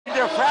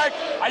fact,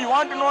 I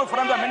want to know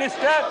from the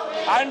minister,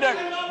 and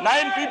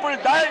 9 people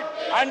died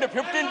and 15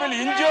 people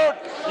injured.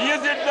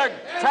 Is it the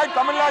fact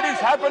Tamil Nadu is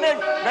happening?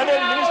 Whether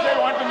the minister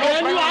want to know.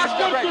 Can you ask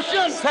your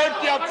question?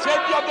 Safety of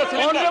the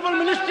cylinder. Honorable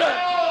Minister.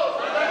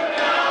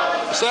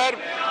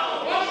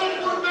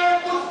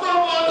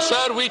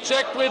 Sir, we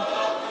checked with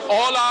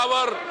all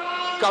our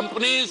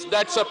companies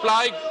that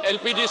supply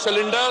LPG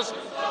cylinders,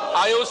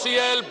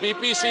 IOCL,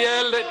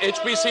 BPCL,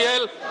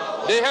 HPCL.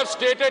 They have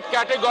stated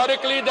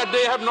categorically that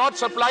they have not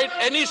supplied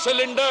any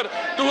cylinder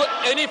to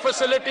any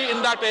facility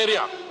in that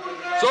area.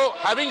 So,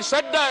 having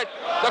said that,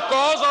 the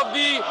cause of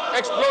the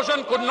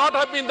explosion could not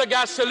have been the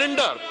gas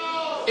cylinder.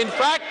 In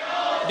fact,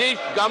 the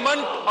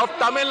government of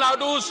Tamil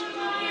Nadu's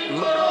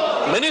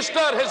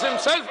minister has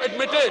himself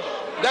admitted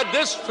that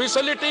this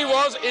facility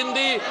was in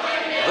the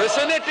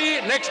vicinity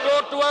next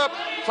door to a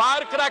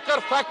firecracker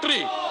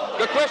factory.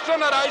 The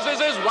question arises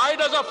is, why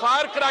does a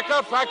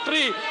firecracker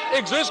factory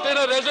exist in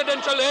a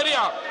residential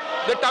area?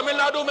 The Tamil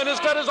Nadu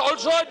minister has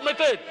also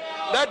admitted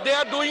that they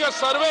are doing a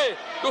survey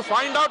to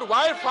find out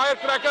why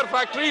firecracker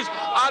factories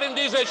are in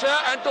these areas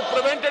and to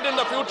prevent it in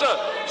the future.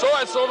 So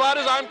far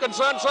as I am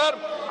concerned, sir,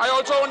 I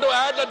also want to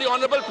add that the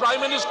Honorable Prime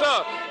Minister,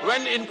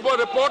 when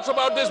reports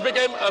about this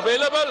became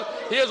available,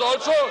 he has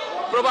also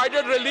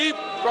provided relief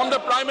from the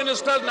Prime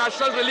Minister's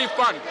National Relief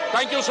Fund.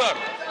 Thank you, sir.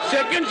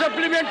 Second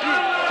supplementary.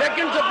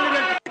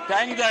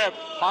 Thank the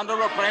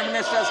Honorable Prime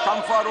Minister has come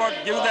forward,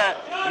 give the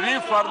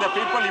relief for the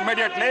people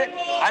immediately.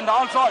 And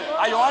also,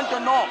 I want to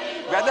know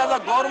whether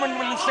the government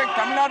will instruct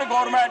Tamil Nadu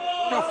government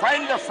to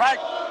find the fact,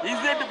 is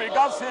it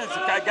because it's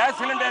gas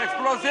cylinder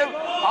explosive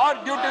or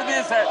due to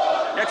this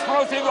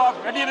explosive of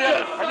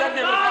material, whether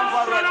they will come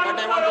forward, but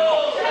I want to know.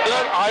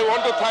 Sir, I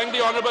want to thank the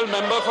Honorable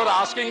Member for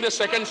asking the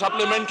second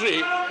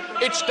supplementary.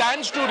 It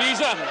stands to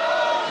reason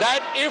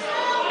that if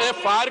a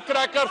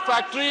firecracker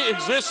factory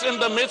exists in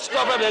the midst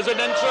of a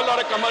residential or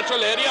a commercial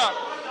area,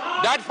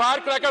 that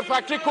firecracker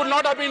factory could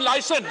not have been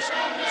licensed.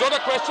 So the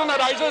question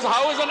arises,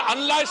 how is an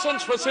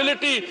unlicensed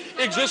facility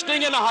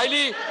existing in a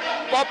highly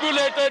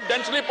populated,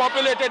 densely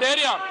populated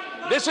area?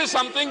 This is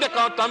something the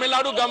Tamil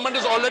Nadu government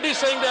is already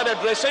saying they are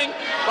addressing.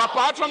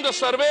 Apart from the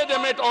survey, they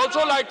may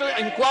also like to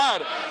inquire,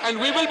 and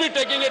we will be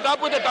taking it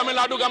up with the Tamil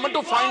Nadu government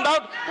to find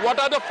out what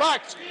are the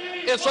facts.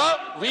 Yes, sir,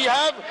 we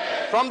have,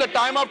 from the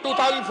time of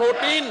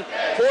 2014,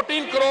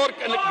 14 crore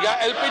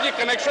LPG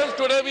connections.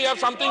 Today we have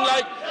something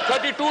like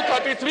 32,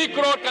 33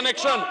 crore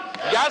connections.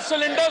 Gas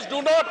cylinders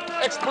do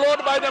not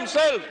explode by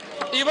themselves.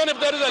 Even if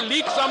there is a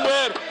leak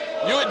somewhere,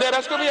 there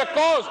has to be a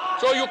cause.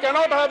 So you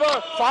cannot have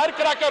a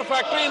firecracker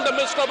factory in the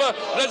midst of a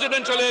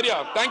residential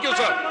area. Thank you,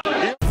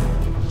 sir.